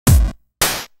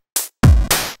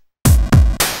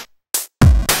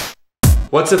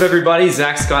What's up everybody,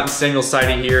 Zack Scott and Samuel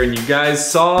Sidey here, and you guys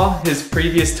saw his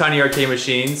previous tiny arcade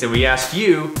machines, and we asked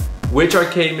you which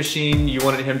arcade machine you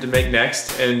wanted him to make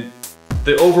next, and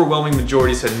the overwhelming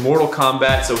majority said Mortal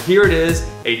Kombat, so here it is,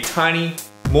 a tiny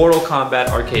Mortal Kombat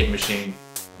arcade machine.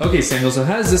 Okay Samuel, so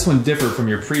how does this one differ from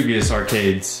your previous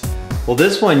arcades? Well,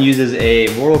 this one uses a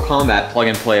Mortal Kombat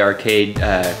plug-and-play arcade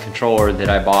controller that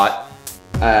I bought.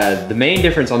 The main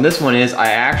difference on this one is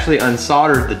I actually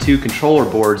unsoldered the two controller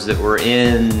boards that were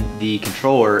in the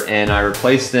controller and I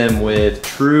replaced them with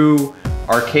true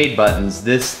arcade buttons.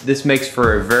 This makes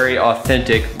for a very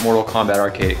authentic Mortal Kombat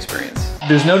arcade experience.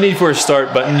 There's no need for a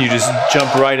start button, you just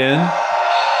jump right in.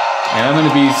 And I'm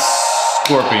gonna be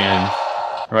Scorpion.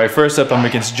 All right, first up I'm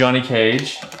against Johnny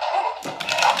Cage.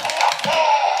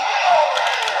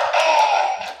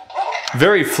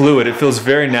 Very fluid, it feels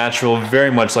very natural, very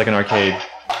much like an arcade.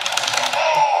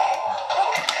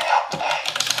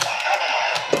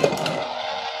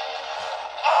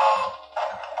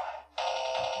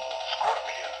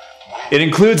 It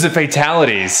includes the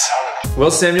fatalities.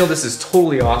 Well Samuel, this is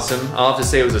totally awesome. I'll have to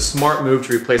say it was a smart move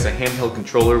to replace a handheld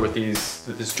controller with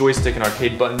this joystick and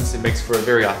arcade buttons. It makes for a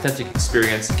very authentic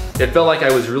experience. It felt like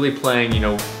I was really playing, you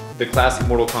know, the classic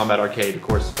Mortal Kombat arcade, of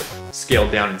course, but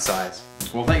scaled down in size.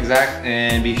 Well, thanks Zach,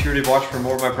 and be sure to watch for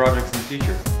more of my projects in the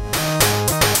future.